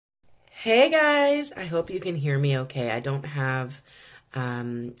Hey guys, I hope you can hear me okay. I don't have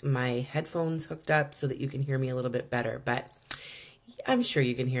my headphones hooked up so that you can hear me a little bit better, but I'm sure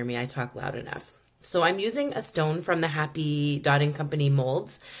you can hear me. I talk loud enough. So I'm using a stone from the HappyDottingCompany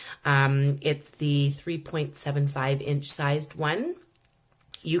molds. It's the 3.75-inch sized one.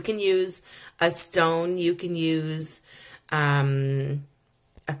 You can use a stone, you can use a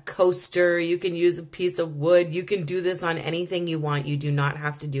coaster, you can use a piece of wood, you can do this on anything you want. You do not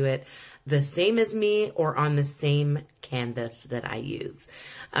have to do it the same as me or on the same canvas that I use.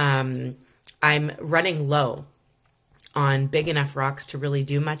 I'm running low on big enough rocks to really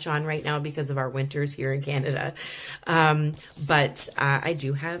do much on right now because of our winters here in Canada. But I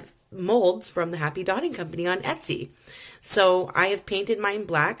do have molds from the HappyDottingCompany on Etsy. So I have painted mine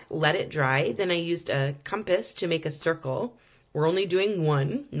black, let it dry. Then I used a compass to make a circle. We're only doing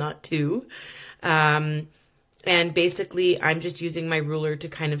one, not two. And basically, I'm just using my ruler to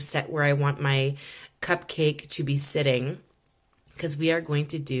kind of set where I want my cupcake to be sitting, because we are going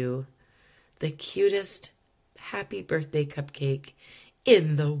to do the cutest happy birthday cupcake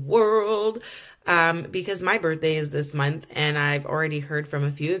in the world, because my birthday is this month, and I've already heard from a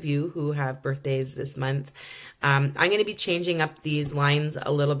few of you who have birthdays this month. I'm going to be changing up these lines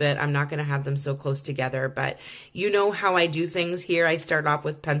a little bit. I'm not going to have them so close together, but you know how I do things here. I start off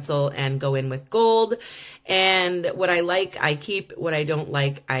with pencil and go in with gold, and what I like, I keep. What I don't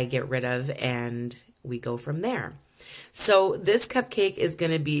like, I get rid of, and we go from there. So this cupcake is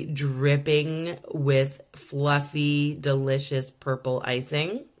going to be dripping with fluffy, delicious purple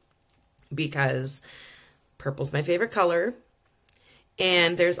icing, because purple's my favorite color.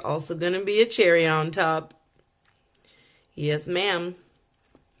 And there's also going to be a cherry on top. Yes, ma'am.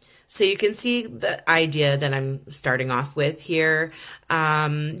 So you can see the idea that I'm starting off with here.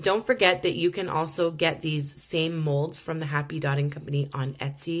 Don't forget that you can also get these same molds from the HappyDottingCompany on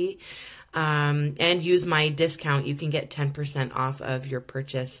Etsy. And use my discount. You can get 10% off of your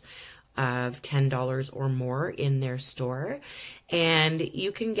purchase of $10 or more in their store. And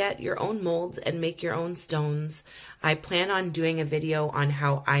you can get your own molds and make your own stones. I plan on doing a video on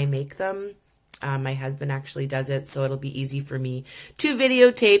how I make them. My husband actually does it, so it'll be easy for me to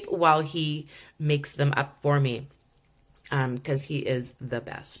videotape while he makes them up for me, because he is the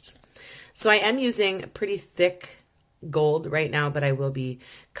best. So I am using pretty thick gold right now, but I will be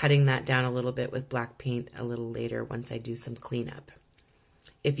cutting that down a little bit with black paint a little later once I do some cleanup.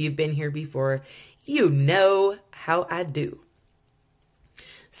 If you've been here before, you know how I do.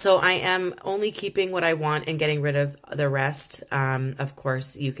 So I am only keeping what I want and getting rid of the rest. Of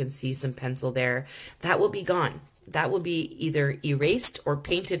course, you can see some pencil there. That will be gone. That will be either erased or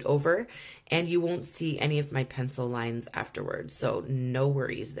painted over, and you won't see any of my pencil lines afterwards. So no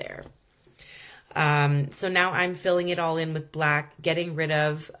worries there. So now I'm filling it all in with black, getting rid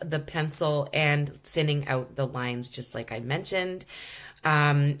of the pencil and thinning out the lines just like I mentioned.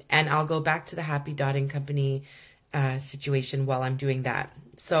 And I'll go back to the HappyDottingCompany situation while I'm doing that.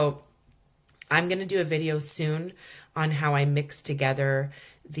 So I'm going to do a video soon on how I mix together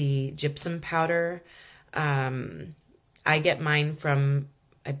the gypsum powder. I get mine from,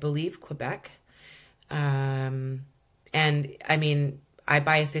 I believe, Quebec. And I mean, I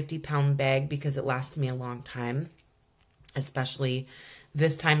buy a 50-pound bag because it lasts me a long time, especially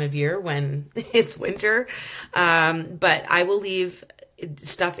this time of year when it's winter. But I will leave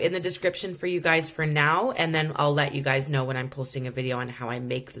stuff in the description for you guys for now, and then I'll let you guys know when I'm posting a video on how I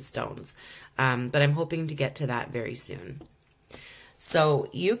make the stones. But I'm hoping to get to that very soon. So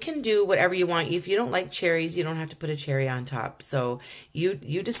you can do whatever you want. If you don't like cherries, you don't have to put a cherry on top. So you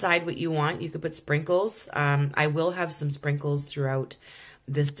decide what you want. You could put sprinkles. I will have some sprinkles throughout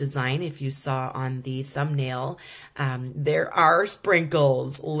this design. If you saw on the thumbnail, there are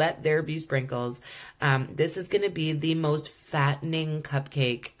sprinkles. Let there be sprinkles. This is going to be the most fattening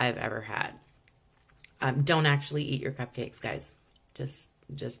cupcake I've ever had. Don't actually eat your cupcakes, guys.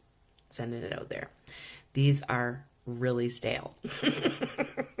 Just sending it out there. These are really stale.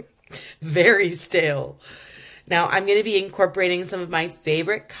 Very stale. Now I'm going to be incorporating some of my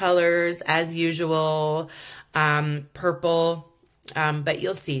favorite colors as usual. Purple, but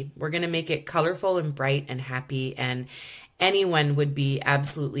you'll see we're going to make it colorful and bright and happy, and anyone would be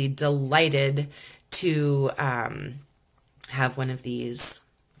absolutely delighted to have one of these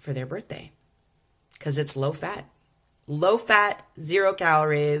for their birthday, because it's low fat, 0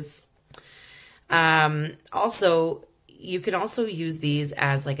 calories. Also, you can also use these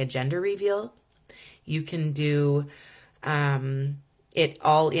as like a gender reveal. You can do it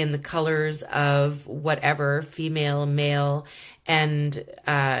all in the colors of whatever, female, male, and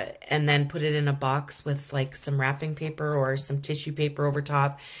then put it in a box with like some wrapping paper or some tissue paper over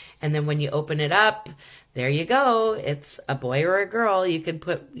top. And then when you open it up, there you go. It's a boy or a girl. You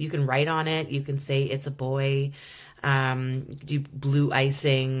can write on it. You can say it's a boy. Do blue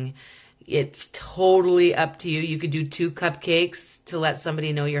icing. It's totally up to you. You could do 2 cupcakes to let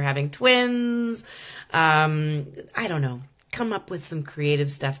somebody know you're having twins. I don't know. Come up with some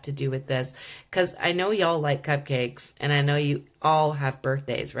creative stuff to do with this, because I know y'all like cupcakes, and I know you all have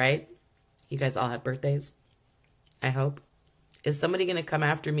birthdays, right? You guys all have birthdays, I hope. Is somebody going to come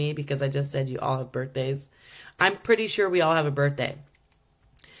after me because I just said you all have birthdays? I'm pretty sure we all have a birthday.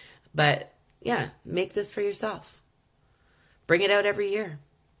 But yeah, make this for yourself. Bring it out every year.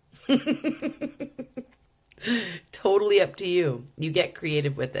 Totally up to you. You get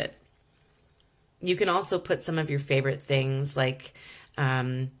creative with it. You can also put some of your favorite things like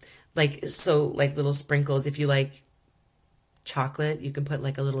little sprinkles. If you like chocolate, you can put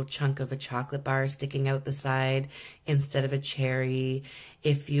like a little chunk of a chocolate bar sticking out the side instead of a cherry.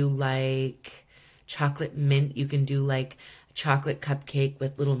 If you like chocolate mint, you can do like a chocolate cupcake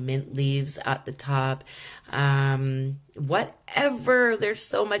with little mint leaves at the top. Whatever. There's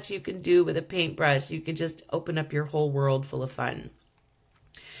so much you can do with a paintbrush. You can just open up your whole world full of fun.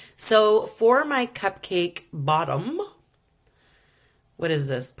 So for my cupcake bottom, what is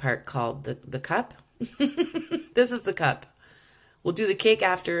this part called? The cup? This is the cup. We'll do the cake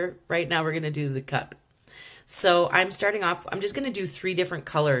after. Right now we're going to do the cup. So I'm starting off, I'm just going to do 3 different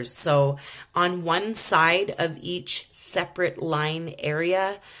colors. So on one side of each separate line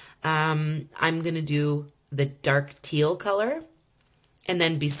area, I'm going to do the dark teal color. And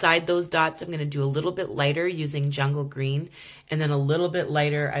then beside those dots, I'm going to do a little bit lighter using jungle green. And then a little bit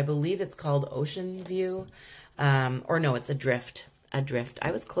lighter, I believe it's called Ocean View. Or no, it's Adrift. Adrift.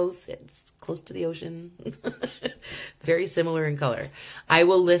 I was close. It's close to the ocean. Very similar in color. I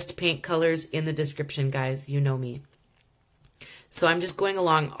will list paint colors in the description, guys. You know me. So I'm just going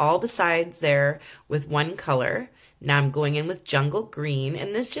along all the sides there with one color. Now I'm going in with jungle green.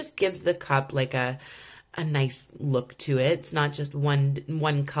 And this just gives the cup like a nice look to it. It's not just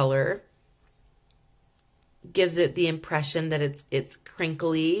one color. Gives it the impression that it's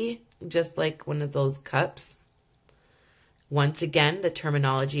crinkly, just like one of those cups. Once again, the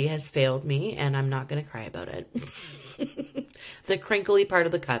terminology has failed me, and I'm not going to cry about it. The crinkly part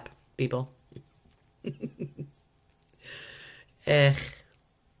of the cup, people. Ugh.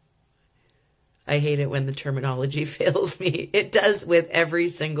 I hate it when the terminology fails me. It does with every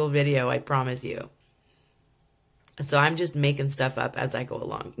single video, I promise you. So I'm just making stuff up as I go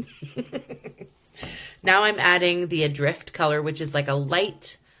along. Now I'm adding the Adrift color, which is like a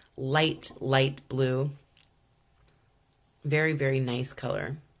light blue. Very, very nice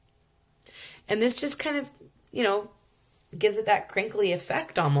color. And this just kind of, you know, gives it that crinkly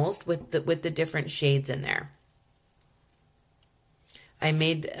effect almost with the different shades in there. I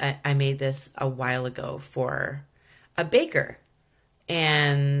made this a while ago for a baker,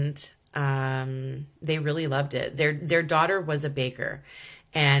 and they really loved it. Their daughter was a baker,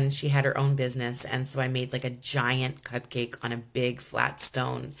 and she had her own business, and so I made like a giant cupcake on a big flat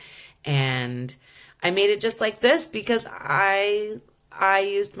stone, and I made it just like this because I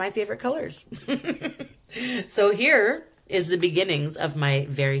used my favorite colors. So here is the beginnings of my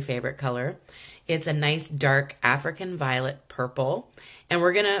very favorite color. It's a nice dark African violet purple. And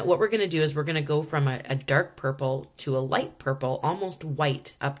what we're gonna do is we're gonna go from a dark purple to a light purple, almost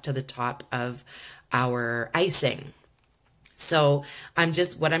white, up to the top of our icing. So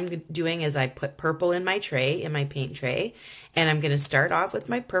what I'm doing is I put purple in my tray, in my paint tray, and I'm going to start off with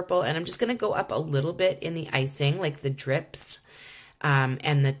my purple, and I'm just going to go up a little bit in the icing, like the drips,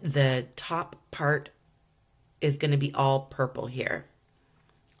 and the top part is going to be all purple here,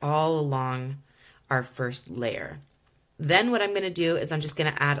 all along our first layer. Then what I'm going to do is I'm just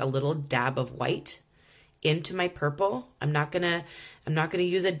going to add a little dab of white into my purple. I'm not gonna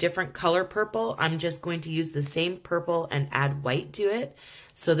use a different color purple. I'm just going to use the same purple and add white to it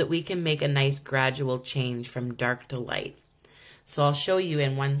so that we can make a nice gradual change from dark to light. So I'll show you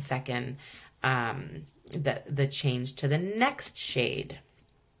in 1 second the change to the next shade.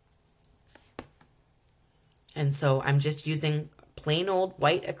 And so I'm just using plain old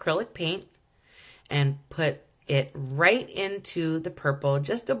white acrylic paint and put it right into the purple,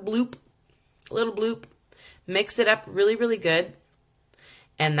 just a bloop, a little bloop. Mix it up really, really good.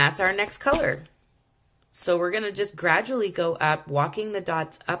 And that's our next color. So we're going to just gradually go up, walking the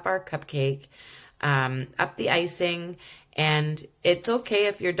dots up our cupcake. up the icing. And it's okay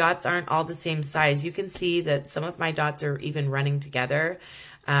if your dots aren't all the same size. You can see that some of my dots are even running together.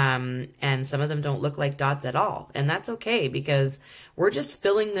 And some of them don't look like dots at all. And that's okay because we're just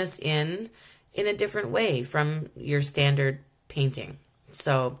filling this in a different way from your standard painting.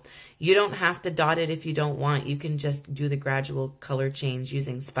 So you don't have to dot it if you don't want. You can just do the gradual color change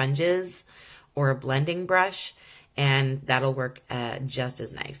using sponges or a blending brush, and that'll work just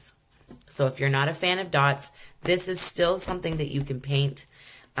as nice. So if you're not a fan of dots, this is still something that you can paint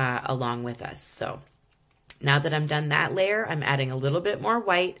along with us. So now that I'm done that layer, I'm adding a little bit more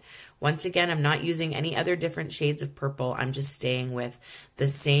white. Once again, I'm not using any other different shades of purple. I'm just staying with the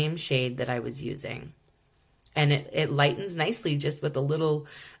same shade that I was using. And it lightens nicely just with a little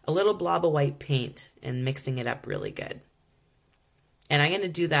blob of white paint and mixing it up really good. And I'm going to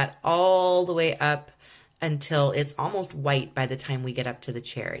do that all the way up until it's almost white by the time we get up to the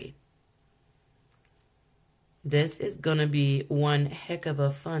cherry. This is going to be one heck of a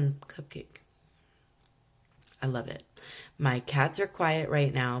fun cupcake. I love it. My cats are quiet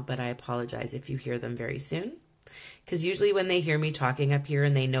right now, but I apologize if you hear them very soon. Because usually when they hear me talking up here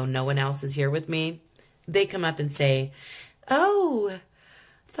and they know no one else is here with me, they come up and say, "Oh,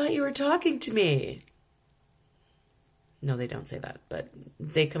 thought you were talking to me." No, they don't say that, but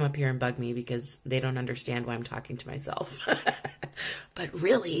they come up here and bug me because they don't understand why I'm talking to myself. But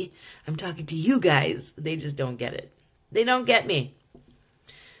really, I'm talking to you guys. They just don't get it. They don't get me.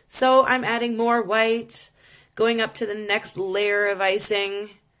 So I'm adding more white, going up to the next layer of icing.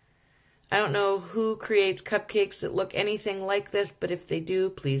 I don't know who creates cupcakes that look anything like this, but if they do,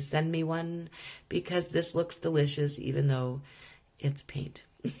 please send me one because this looks delicious even though it's paint.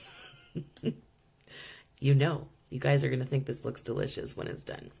 You know, you guys are going to think this looks delicious when it's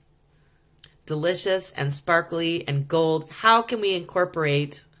done. Delicious and sparkly and gold. How can we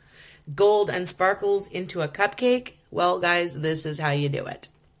incorporate gold and sparkles into a cupcake? Well, guys, this is how you do it.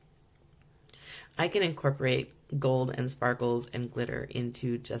 I can incorporate gold and sparkles and glitter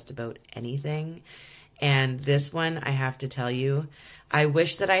into just about anything. And this one, I have to tell you, I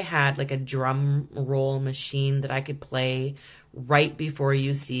wish that I had like a drum roll machine that I could play right before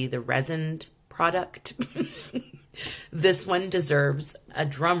you see the resin product. This one deserves a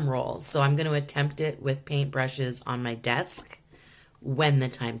drum roll, so I'm going to attempt it with paintbrushes on my desk when the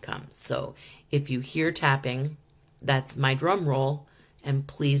time comes. So if you hear tapping, that's my drum roll, and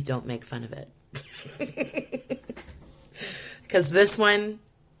please don't make fun of it. Because this one,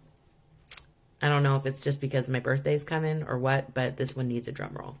 I don't know if it's just because my birthday's coming or what, but this one needs a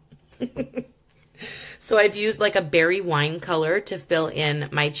drum roll. So I've used like a berry wine color to fill in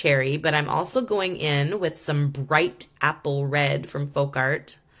my cherry, but I'm also going in with some bright apple red from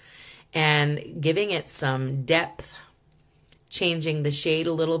Folkart and giving it some depth, changing the shade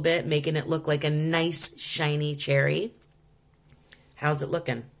a little bit, making it look like a nice shiny cherry. How's it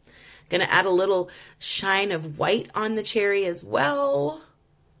looking? Gonna add a little shine of white on the cherry as well.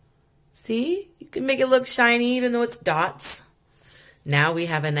 See? You can make it look shiny even though it's dots. Now we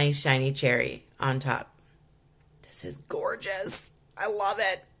have a nice shiny cherry on top. This is gorgeous. I love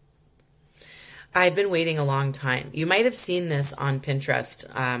it. I've been waiting a long time. You might have seen this on Pinterest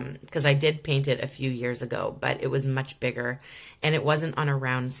because I did paint it a few years ago, but it was much bigger and it wasn't on a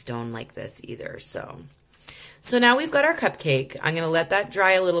round stone like this either. So now we've got our cupcake. I'm going to let that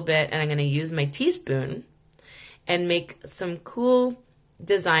dry a little bit and I'm going to use my teaspoon and make some cool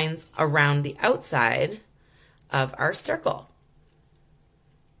designs around the outside of our circle.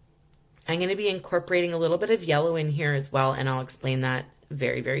 I'm going to be incorporating a little bit of yellow in here as well, and I'll explain that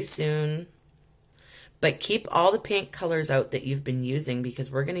very, very soon. But keep all the paint colors out that you've been using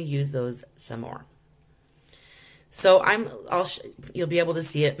because we're going to use those some more. So you'll be able to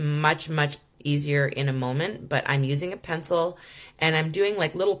see it much, much easier in a moment, but I'm using a pencil and I'm doing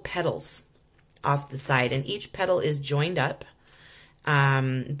like little petals off the side, and each petal is joined up.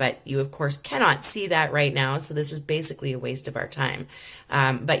 But you of course cannot see that right now, so this is basically a waste of our time.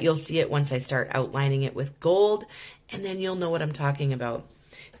 But you'll see it once I start outlining it with gold, and then you'll know what I'm talking about.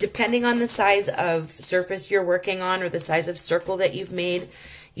 Depending on the size of surface you're working on or the size of circle that you've made,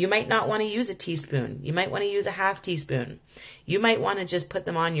 you might not want to use a teaspoon. You might want to use a half teaspoon. You might want to just put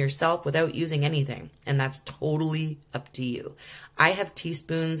them on yourself without using anything, and that's totally up to you. I have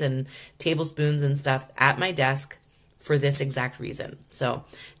teaspoons and tablespoons and stuff at my desk for this exact reason. So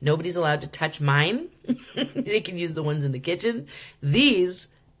nobody's allowed to touch mine. They can use the ones in the kitchen. These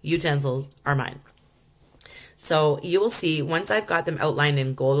utensils are mine. So you will see once I've got them outlined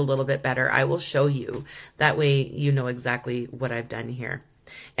in gold a little bit better, I will show you. That way you know exactly what I've done here.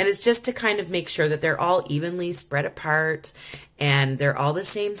 And it's just to kind of make sure that they're all evenly spread apart and they're all the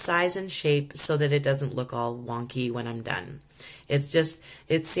same size and shape so that it doesn't look all wonky when I'm done. It's just,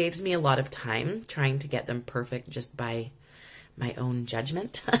 it saves me a lot of time trying to get them perfect just by my own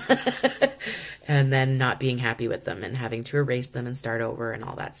judgment and then not being happy with them and having to erase them and start over and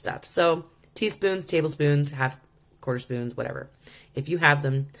all that stuff. So teaspoons, tablespoons, quarter spoons, whatever. If you have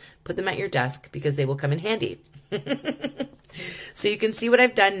them, put them at your desk because they will come in handy. So you can see what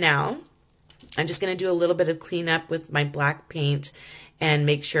I've done now. I'm just going to do a little bit of cleanup with my black paint and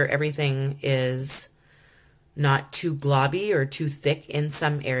make sure everything is not too globby or too thick in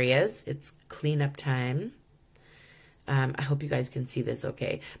some areas. It's cleanup time. I hope you guys can see this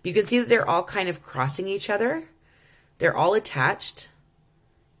okay. But you can see that they're all kind of crossing each other. They're all attached,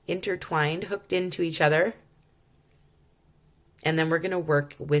 intertwined, hooked into each other. And then we're going to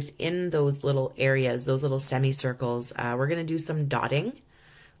work within those little areas, those little semicircles. We're going to do some dotting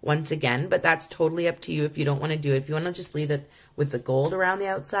once again, but that's totally up to you if you don't want to do it. If you want to just leave it with the gold around the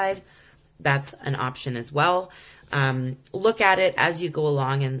outside, that's an option as well. Look at it as you go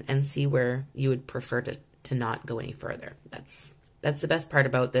along and see where you would prefer to not go any further. That's the best part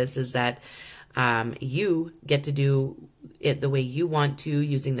about this, is that you get to do it the way you want to,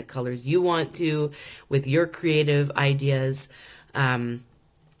 using the colors you want to, with your creative ideas. I'm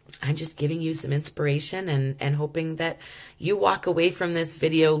just giving you some inspiration and hoping that you walk away from this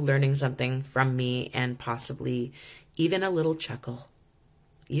video learning something from me and possibly even a little chuckle,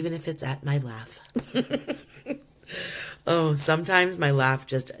 even if it's at my laugh. Oh, sometimes my laugh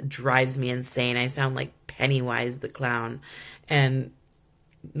just drives me insane. I sound like Pennywise the clown. And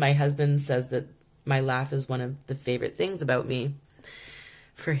my husband says that my laugh is one of the favorite things about me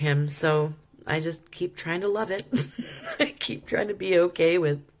for him. So I just keep trying to love it. I keep trying to be okay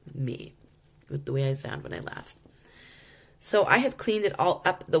with me, with the way I sound when I laugh. So I have cleaned it all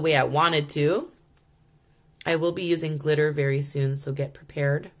up the way I wanted to. I will be using glitter very soon, so get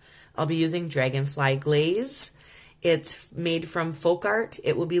prepared. I'll be using dragonfly glaze. It's made from Folkart.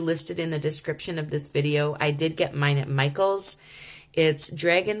 It will be listed in the description of this video. I did get mine at Michael's. It's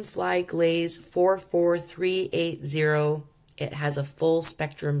Dragonfly Glaze 44380. It has a full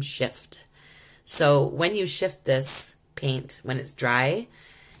spectrum shift. So when you shift this paint, when it's dry,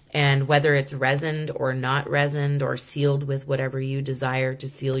 and whether it's resined or not resined or sealed with whatever you desire to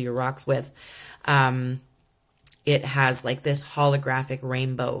seal your rocks with, it has like this holographic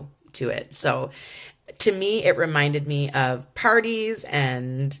rainbow to it. So to me, it reminded me of parties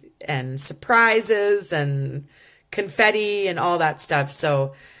and surprises and confetti and all that stuff.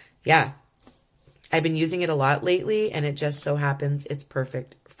 So yeah, I've been using it a lot lately, and it just so happens it's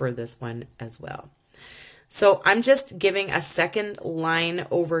perfect for this one as well. So I'm just giving a second line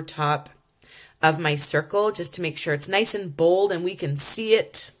over top of my circle just to make sure it's nice and bold and we can see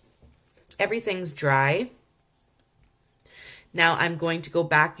it. Everything's dry. Now I'm going to go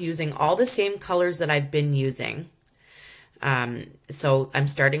back using all the same colors that I've been using. So I'm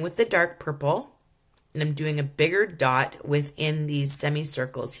starting with the dark purple, and I'm doing a bigger dot within these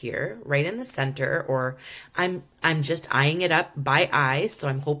semicircles here, right in the center, or I'm just eyeing it up by eye, so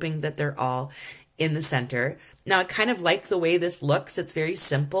I'm hoping that they're all in the center. Now I kind of like the way this looks. It's very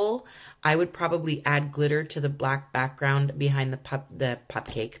simple. I would probably add glitter to the black background behind the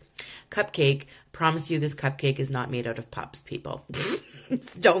cupcake. Promise you this cupcake is not made out of pups, people.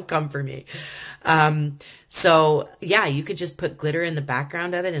 Don't come for me. So yeah, you could just put glitter in the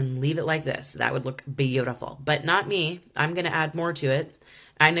background of it and leave it like this. That would look beautiful, but not me. I'm going to add more to it.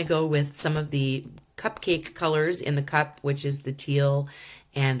 I'm going to go with some of the cupcake colors in the cup, which is the teal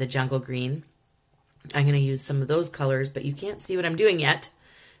and the jungle green. I'm going to use some of those colors, but you can't see what I'm doing yet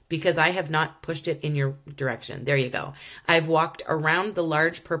because I have not pushed it in your direction. There you go. I've walked around the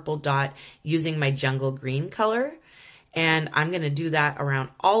large purple dot using my jungle green color, and I'm going to do that around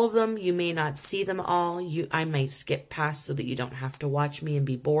all of them. You may not see them all. I might skip past so that you don't have to watch me and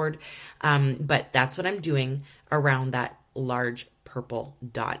be bored, but that's what I'm doing around that large purple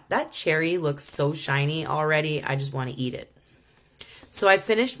dot. That cherry looks so shiny already. I just want to eat it. So I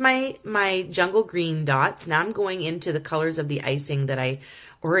finished my jungle green dots. Now I'm going into the colors of the icing that I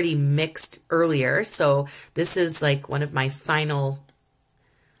already mixed earlier. So this is like one of my final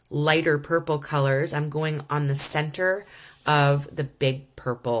lighter purple colors. I'm going on the center of the big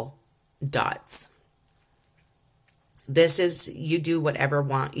purple dots. This is, you do whatever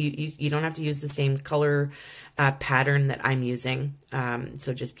want. You don't have to use the same color pattern that I'm using.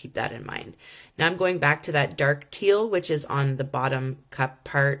 So just keep that in mind. Now I'm going back to that dark teal, which is on the bottom cup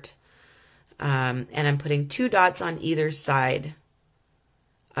part. And I'm putting 2 dots on either side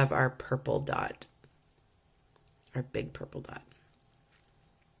of our purple dot, our big purple dot.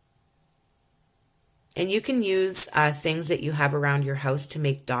 And you can use things that you have around your house to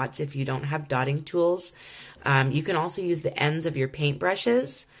make dots if you don't have dotting tools. You can also use the ends of your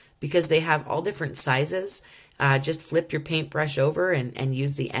paintbrushes because they have all different sizes. Just flip your paintbrush over and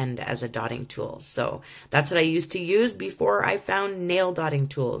use the end as a dotting tool. So that's what I used to use before I found nail dotting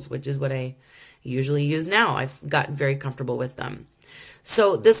tools, which is what I usually use now. I've gotten very comfortable with them.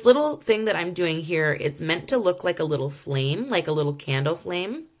 So this little thing that I'm doing here, it's meant to look like a little flame, like a little candle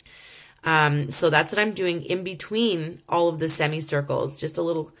flame. So that's what I'm doing in between all of the semicircles, just a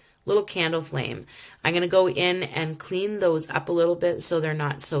little candle flame. I'm going to go in and clean those up a little bit so they're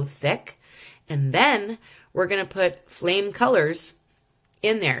not so thick. And then we're going to put flame colors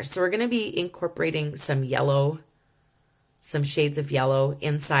in there. So we're going to be incorporating some yellow, some shades of yellow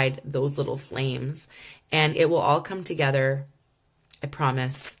inside those little flames. And it will all come together, I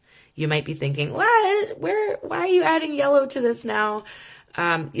promise. You might be thinking, what? Why are you adding yellow to this now?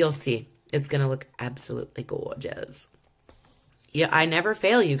 You'll see. It's going to look absolutely gorgeous. Yeah, I never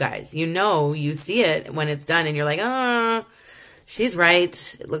fail, you guys. You know, you see it when it's done and you're like, oh, she's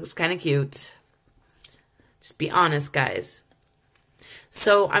right. It looks kind of cute. Just be honest, guys.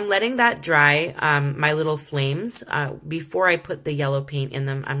 So I'm letting that dry, my little flames. Before I put the yellow paint in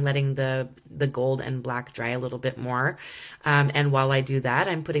them, I'm letting the gold and black dry a little bit more. And while I do that,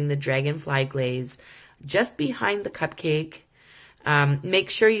 I'm putting the dragonfly glaze just behind the cupcake. Make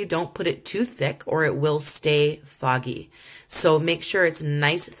sure you don't put it too thick or it will stay foggy. So make sure it's a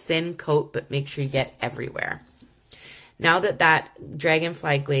nice thin coat, but make sure you get everywhere. Now that that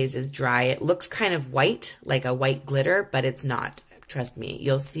dragonfly glaze is dry, it looks kind of white, like a white glitter, but it's not. Trust me.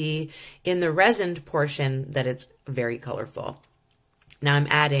 You'll see in the resined portion that it's very colorful. Now I'm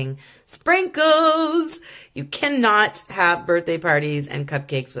adding sprinkles. You cannot have birthday parties and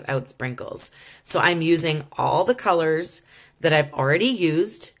cupcakes without sprinkles. So I'm using all the colors that I've already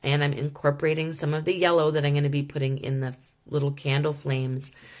used, and I'm incorporating some of the yellow that I'm going to be putting in the little candle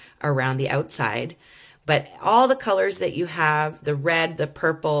flames around the outside. But all the colors that you have, the red, the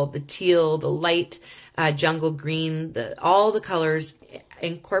purple, the teal, the light jungle green, all the colors,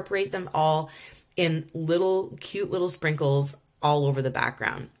 incorporate them all in little cute little sprinkles all over the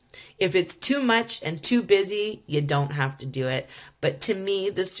background. If it's too much and too busy, you don't have to do it. But to me,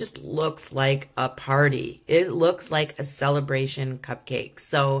 this just looks like a party. It looks like a celebration cupcake.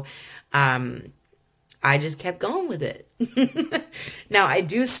 So I just kept going with it. Now, I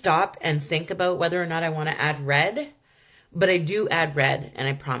do stop and think about whether or not I want to add red. But I do add red, and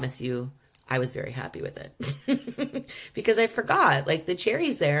I promise you, I was very happy with it. Because I forgot, like the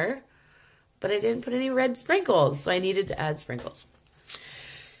cherry's there, but I didn't put any red sprinkles. So I needed to add sprinkles.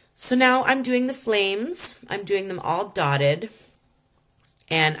 So now I'm doing the flames. I'm doing them all dotted.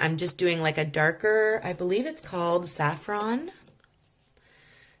 And I'm just doing like a darker, I believe it's called saffron.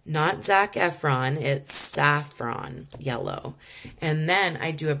 Not Zac Efron, it's saffron yellow. And then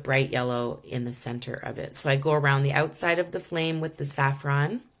I do a bright yellow in the center of it. So I go around the outside of the flame with the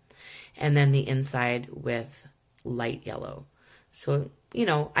saffron and then the inside with light yellow. So, you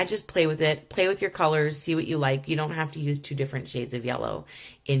know, I just play with it. Play with your colors, see what you like. You don't have to use two different shades of yellow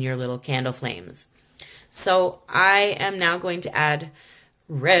in your little candle flames. So I am now going to add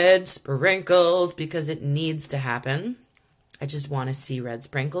red sprinkles because it needs to happen. I just want to see red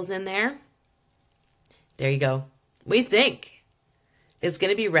sprinkles in there. There you go. What do you think? It's going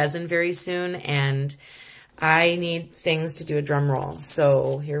to be resin very soon, and I need things to do a drum roll.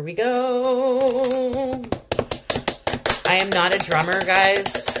 So here we go. I am not a drummer,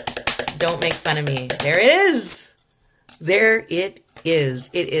 guys. Don't make fun of me. There it is. There it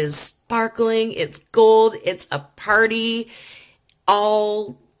is. It is sparkling. It's gold. It's a party.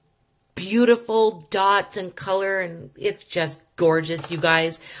 All beautiful dots and color, and it's just gorgeous, you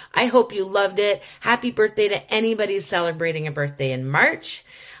guys. I hope you loved it. Happy birthday to anybody celebrating a birthday in March.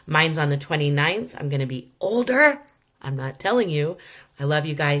 Mine's on the 29th. I'm going to be older. I'm not telling you. I love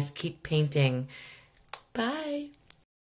you guys. Keep painting. Bye.